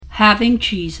Having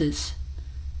Jesus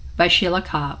by Sheila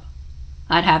Cobb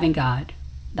at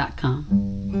havinggod.com.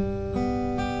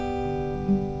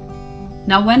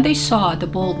 Now when they saw the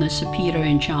boldness of Peter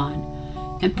and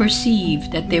John, and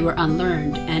perceived that they were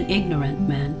unlearned and ignorant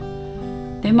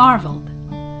men, they marveled,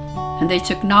 and they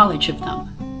took knowledge of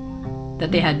them,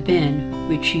 that they had been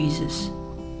with Jesus.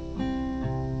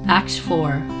 Acts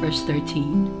 4, verse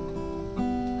 13.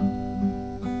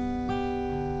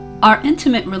 Our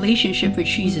intimate relationship with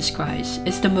Jesus Christ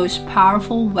is the most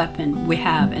powerful weapon we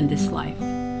have in this life.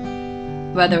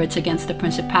 Whether it's against the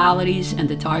principalities and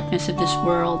the darkness of this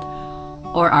world,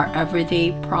 or our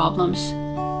everyday problems,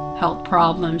 health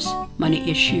problems, money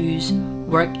issues,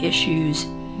 work issues,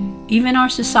 even our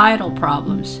societal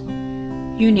problems,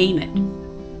 you name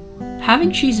it.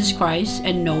 Having Jesus Christ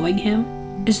and knowing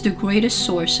Him is the greatest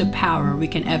source of power we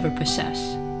can ever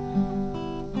possess.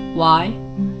 Why?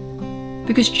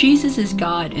 Because Jesus is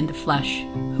God in the flesh,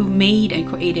 who made and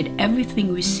created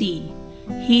everything we see,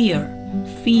 hear,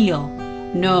 feel,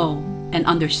 know, and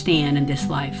understand in this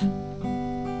life.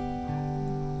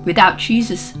 Without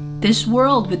Jesus, this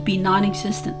world would be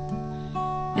non-existent.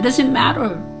 It doesn't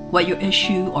matter what your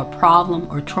issue or problem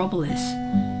or trouble is.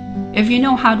 If you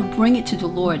know how to bring it to the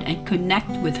Lord and connect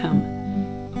with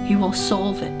Him, He will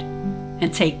solve it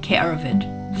and take care of it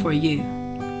for you.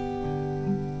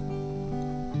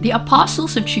 The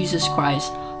apostles of Jesus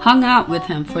Christ hung out with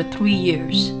Him for 3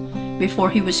 years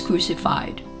before He was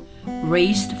crucified,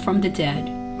 raised from the dead,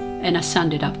 and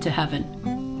ascended up to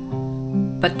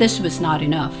heaven. But this was not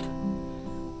enough.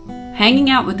 Hanging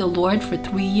out with the Lord for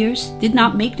 3 years did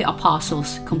not make the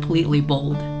apostles completely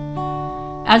bold.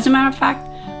 As a matter of fact,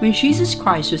 when Jesus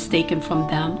Christ was taken from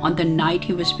them on the night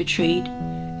He was betrayed,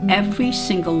 every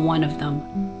single one of them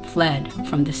fled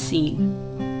from the scene.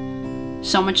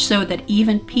 So much so that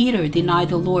even Peter denied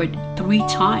the Lord 3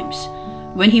 times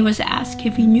when he was asked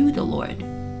if he knew the Lord.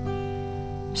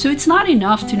 So it's not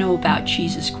enough to know about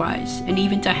Jesus Christ and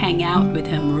even to hang out with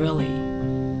Him really.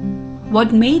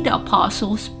 What made the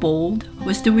apostles bold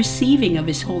was the receiving of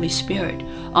His Holy Spirit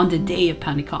on the day of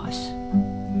Pentecost.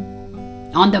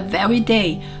 On the very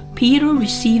day Peter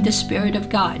received the Spirit of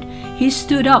God, he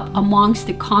stood up amongst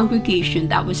the congregation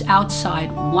that was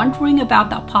outside, wondering about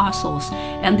the apostles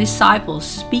and disciples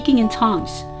speaking in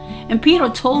tongues. And Peter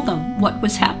told them what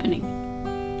was happening.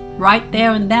 Right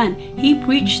there and then, he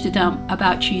preached to them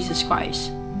about Jesus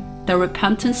Christ, the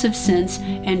repentance of sins,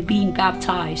 and being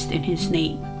baptized in His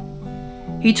name.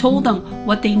 He told them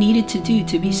what they needed to do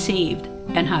to be saved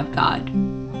and have God.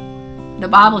 The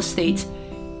Bible states,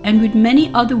 "And with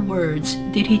many other words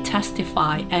did He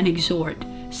testify and exhort,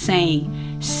 saying,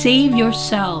 Save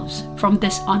yourselves from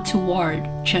this untoward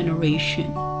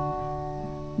generation."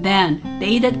 Then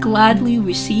they that gladly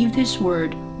received His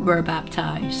word were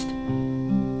baptized.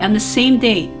 And the same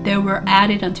day there were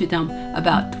added unto them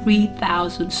about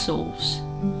 3,000 souls.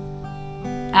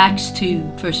 Acts 2,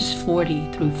 verses 40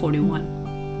 through 41.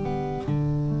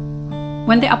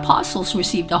 When the apostles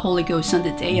received the Holy Ghost on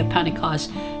the day of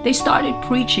Pentecost, they started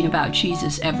preaching about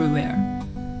Jesus everywhere,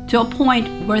 to a point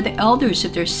where the elders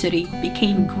of their city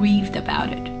became grieved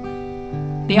about it.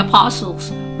 The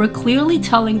apostles were clearly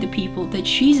telling the people that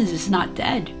Jesus is not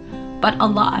dead, but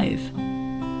alive,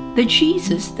 the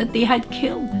Jesus that they had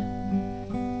killed.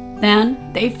 Then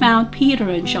they found Peter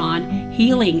and John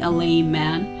healing a lame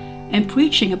man and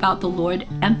preaching about the Lord,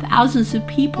 and thousands of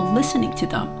people listening to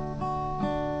them.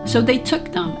 So they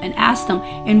took them and asked them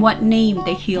in what name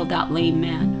they healed that lame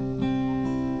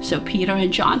man. So Peter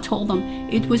and John told them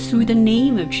it was through the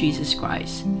name of Jesus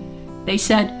Christ. They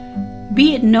said,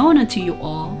 "Be it known unto you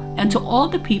all, and to all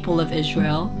the people of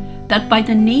Israel, that by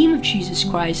the name of Jesus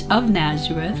Christ of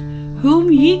Nazareth,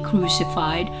 whom ye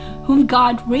crucified, whom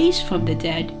God raised from the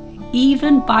dead,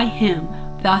 even by Him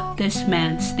doth this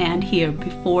man stand here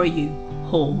before you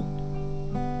whole.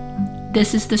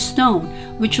 This is the stone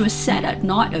which was set at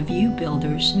naught of you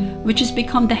builders, which is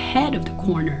become the head of the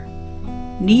corner.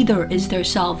 Neither is there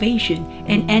salvation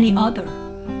in any other,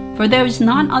 for there is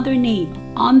none other name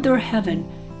under heaven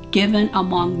given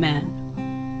among men,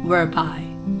 whereby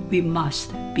we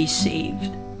must be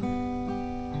saved."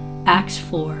 Acts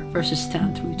 4, verses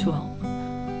 10 through 12.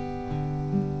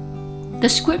 The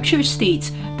scripture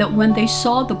states that when they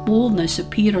saw the boldness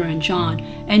of Peter and John,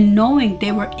 and knowing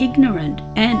they were ignorant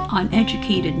and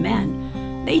uneducated men,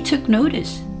 they took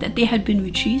notice that they had been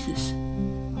with Jesus.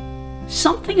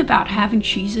 Something about having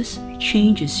Jesus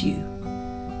changes you.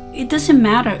 It doesn't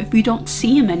matter if we don't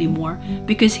see Him anymore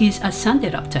because He's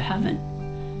ascended up to heaven.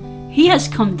 He has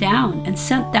come down and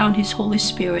sent down His Holy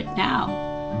Spirit now.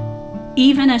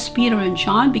 Even as Peter and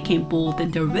John became bold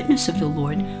in their witness of the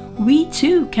Lord, we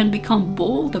too can become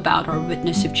bold about our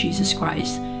witness of Jesus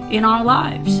Christ in our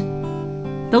lives.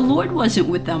 The Lord wasn't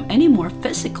with them anymore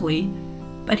physically,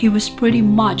 but He was pretty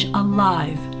much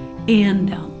alive in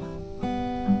them.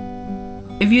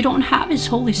 If you don't have His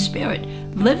Holy Spirit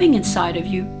living inside of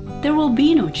you, there will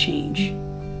be no change.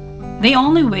 The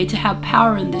only way to have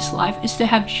power in this life is to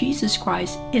have Jesus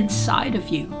Christ inside of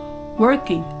you,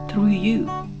 working through you.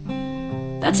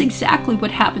 That's exactly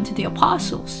what happened to the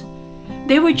apostles.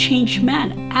 They were changed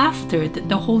men after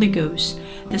the Holy Ghost,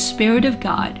 the Spirit of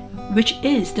God, which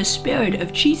is the Spirit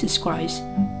of Jesus Christ,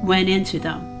 went into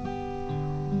them.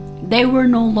 They were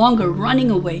no longer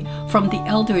running away from the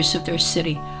elders of their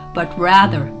city, but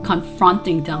rather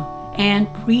confronting them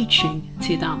and preaching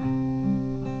to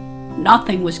them.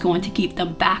 Nothing was going to keep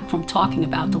them back from talking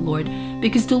about the Lord,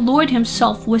 because the Lord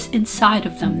Himself was inside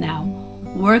of them now,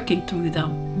 working through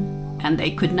them, and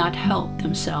they could not help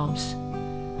themselves.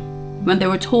 When they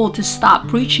were told to stop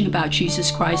preaching about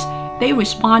Jesus Christ, they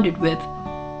responded with,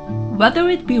 "Whether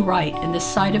it be right in the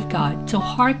sight of God to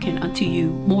hearken unto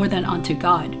you more than unto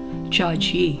God,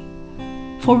 judge ye.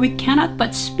 For we cannot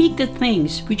but speak the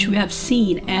things which we have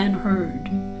seen and heard."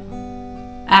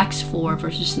 Acts 4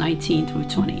 verses 19 through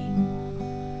 20.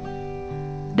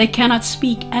 They cannot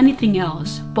speak anything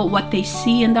else but what they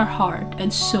see in their heart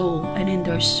and soul and in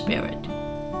their spirit.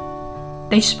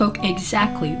 They spoke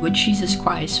exactly what Jesus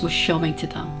Christ was showing to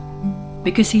them,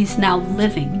 because He is now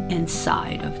living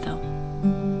inside of them.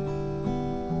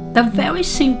 The very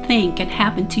same thing can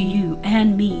happen to you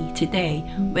and me today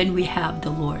when we have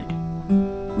the Lord.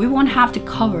 We won't have to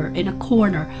cower in a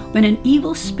corner when an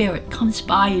evil spirit comes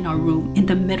by in our room in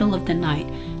the middle of the night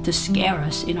to scare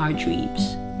us in our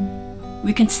dreams.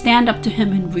 We can stand up to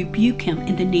him and rebuke him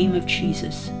in the name of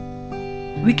Jesus.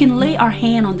 We can lay our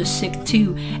hand on the sick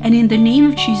too, and in the name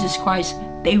of Jesus Christ,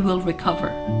 they will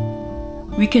recover.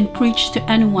 We can preach to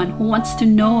anyone who wants to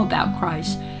know about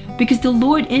Christ, because the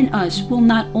Lord in us will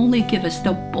not only give us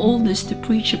the boldness to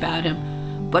preach about Him,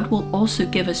 but will also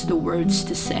give us the words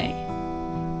to say.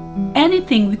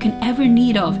 Anything we can ever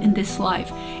need of in this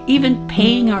life, even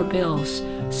paying our bills,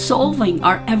 solving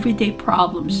our everyday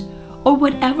problems, or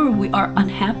whatever we are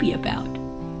unhappy about,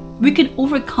 we can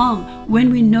overcome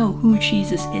when we know who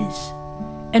Jesus is,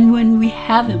 and when we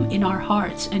have Him in our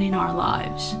hearts and in our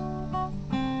lives.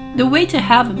 The way to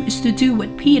have Him is to do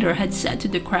what Peter had said to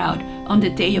the crowd on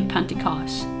the day of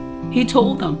Pentecost. He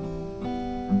told them,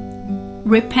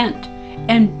 "Repent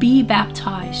and be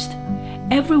baptized,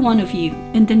 every one of you,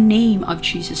 in the name of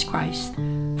Jesus Christ,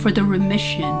 for the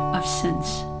remission of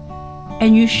sins.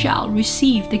 And you shall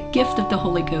receive the gift of the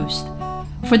Holy Ghost.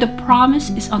 For the promise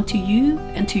is unto you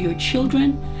and to your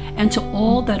children and to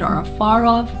all that are afar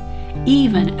off,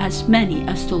 even as many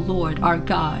as the Lord our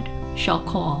God shall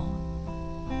call."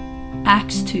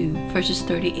 Acts 2 verses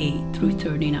 38 through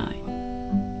 39.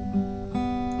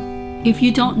 If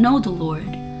you don't know the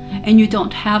Lord and you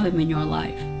don't have Him in your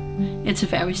life, it's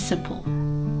very simple.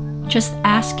 Just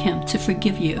ask Him to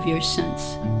forgive you of your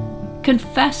sins.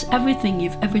 Confess everything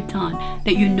you've ever done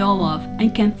that you know of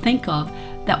and can think of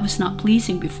that was not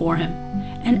pleasing before Him,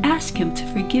 and ask Him to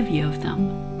forgive you of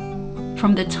them.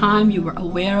 From the time you were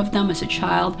aware of them as a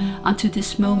child unto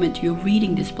this moment you're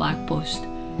reading this black post,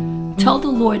 tell the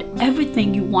Lord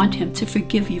everything you want Him to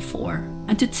forgive you for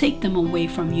and to take them away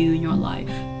from you in your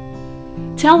life.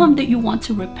 Tell Him that you want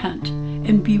to repent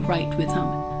and be right with Him,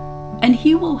 and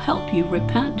He will help you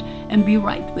repent and be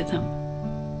right with Him.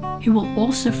 He will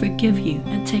also forgive you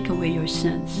and take away your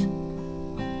sins.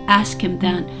 Ask Him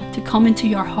then to come into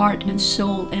your heart and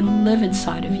soul and live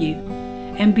inside of you,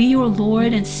 and be your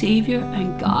Lord and Savior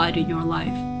and God in your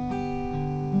life.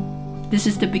 This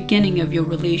is the beginning of your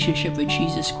relationship with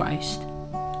Jesus Christ,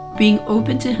 being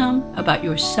open to Him about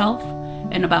yourself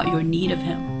and about your need of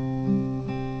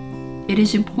Him. It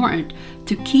is important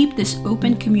to keep this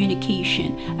open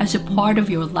communication as a part of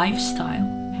your lifestyle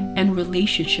and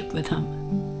relationship with Him.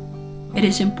 It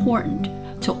is important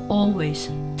to always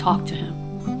talk to Him.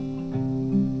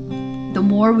 The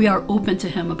more we are open to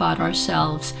Him about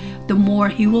ourselves, the more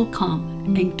He will come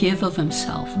and give of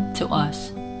Himself to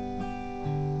us.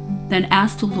 Then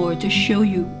ask the Lord to show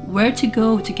you where to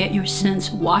go to get your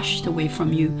sins washed away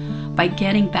from you by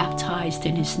getting baptized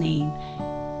in His name,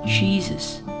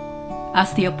 Jesus,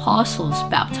 as the apostles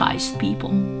baptized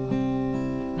people.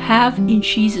 Have in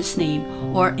Jesus' name,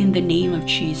 or in the name of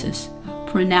Jesus,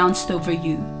 pronounced over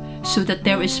you, so that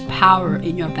there is power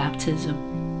in your baptism.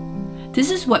 This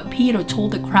is what Peter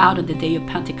told the crowd on the day of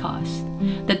Pentecost,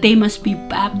 that they must be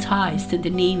baptized in the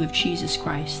name of Jesus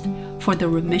Christ for the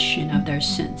remission of their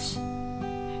sins.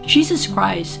 Jesus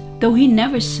Christ, though He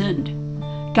never sinned,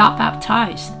 got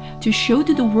baptized to show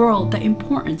to the world the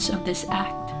importance of this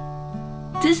act.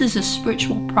 This is a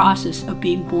spiritual process of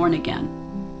being born again.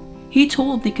 He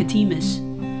told Nicodemus,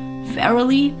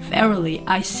 "Verily, verily,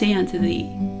 I say unto thee,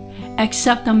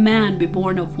 except a man be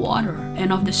born of water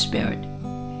and of the Spirit,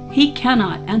 he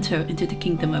cannot enter into the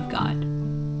kingdom of God.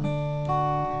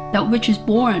 That which is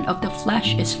born of the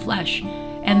flesh is flesh,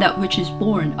 and that which is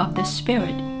born of the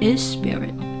Spirit is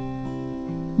spirit.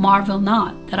 Marvel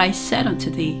not that I said unto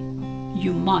thee,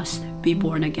 you must be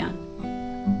born again."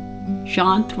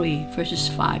 John 3, verses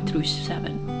 5 through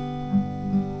 7.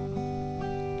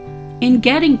 In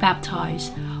getting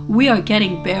baptized, we are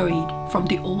getting buried from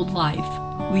the old life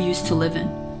we used to live in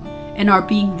and are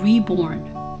being reborn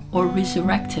or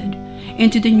resurrected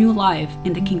into the new life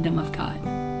in the kingdom of God.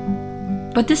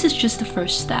 But this is just the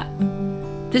first step.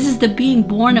 This is the being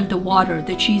born of the water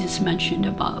that Jesus mentioned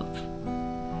above.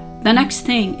 The next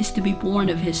thing is to be born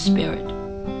of His Spirit,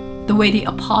 the way the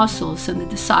apostles and the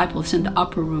disciples in the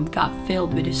upper room got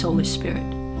filled with His Holy Spirit.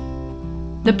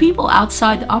 The people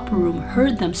outside the upper room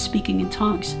heard them speaking in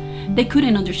tongues. They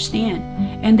couldn't understand,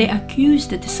 and they accused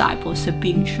the disciples of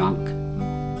being drunk.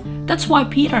 That's why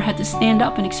Peter had to stand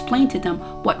up and explain to them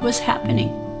what was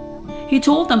happening. He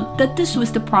told them that this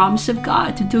was the promise of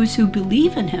God to those who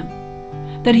believe in Him,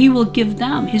 that He will give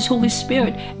them His Holy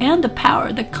Spirit and the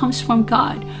power that comes from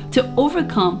God to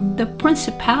overcome the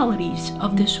principalities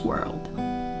of this world.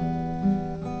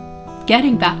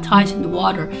 Getting baptized in the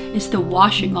water is the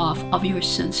washing off of your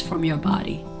sins from your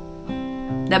body.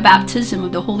 The baptism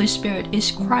of the Holy Spirit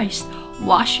is Christ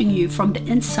washing you from the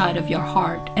inside of your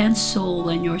heart and soul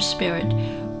and your spirit,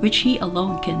 which He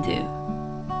alone can do.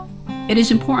 It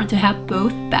is important to have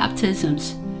both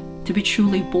baptisms to be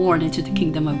truly born into the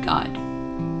kingdom of God.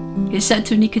 He said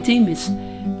to Nicodemus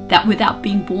that without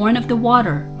being born of the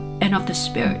water and of the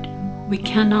Spirit, we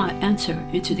cannot enter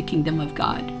into the kingdom of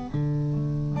God.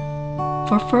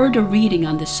 For further reading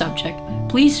on this subject,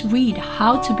 please read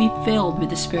How to Be Filled with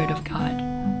the Spirit of God,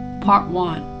 Part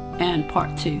 1 and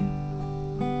Part 2.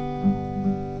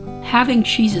 Having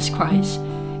Jesus Christ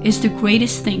is the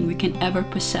greatest thing we can ever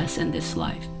possess in this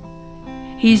life.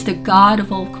 He is the God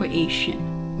of all creation.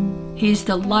 He is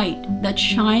the light that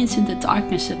shines in the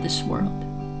darkness of this world.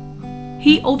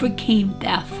 He overcame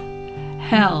death,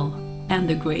 hell, and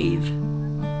the grave.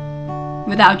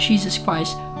 Without Jesus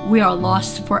Christ, we are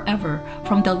lost forever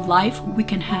from the life we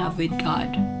can have with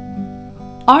God.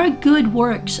 Our good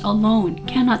works alone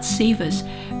cannot save us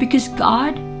because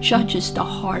God judges the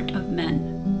heart of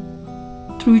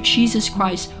men. Through Jesus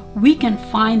Christ, we can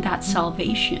find that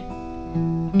salvation.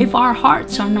 If our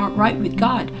hearts are not right with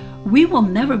God, we will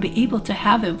never be able to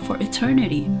have Him for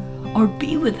eternity or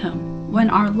be with Him when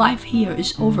our life here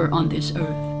is over on this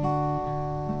earth.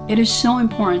 It is so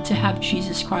important to have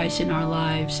Jesus Christ in our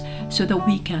lives so that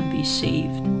we can be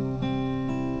saved.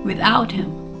 Without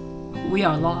Him, we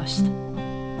are lost.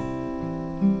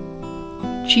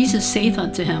 Jesus saith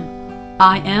unto him,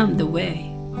 I am the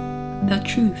way, the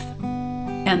truth,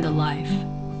 and the life.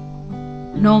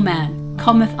 No man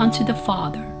cometh unto the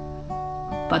Father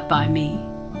but by me.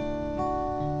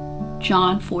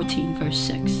 John 14, verse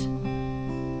 6.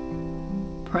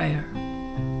 Prayer.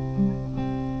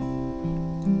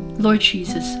 Lord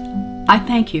Jesus, I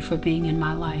thank You for being in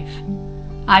my life.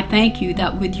 I thank You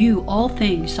that with You all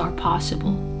things are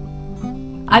possible.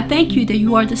 I thank You that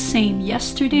You are the same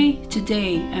yesterday,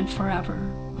 today, and forever.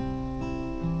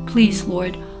 Please,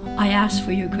 Lord, I ask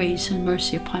for Your grace and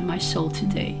mercy upon my soul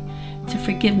today to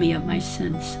forgive me of my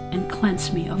sins and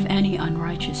cleanse me of any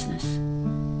unrighteousness.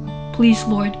 Please,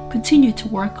 Lord, continue to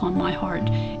work on my heart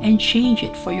and change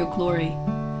it for Your glory,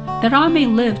 that I may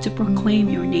live to proclaim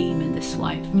Your name in this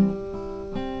life.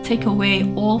 Take away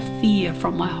all fear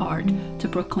from my heart to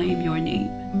proclaim Your name.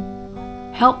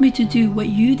 Help me to do what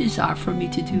You desire for me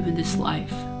to do in this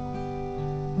life.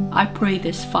 I pray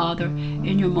this, Father,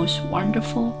 in Your most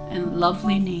wonderful and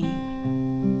lovely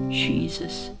name,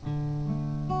 Jesus.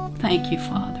 Thank You,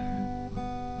 Father.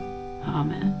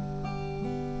 Amen.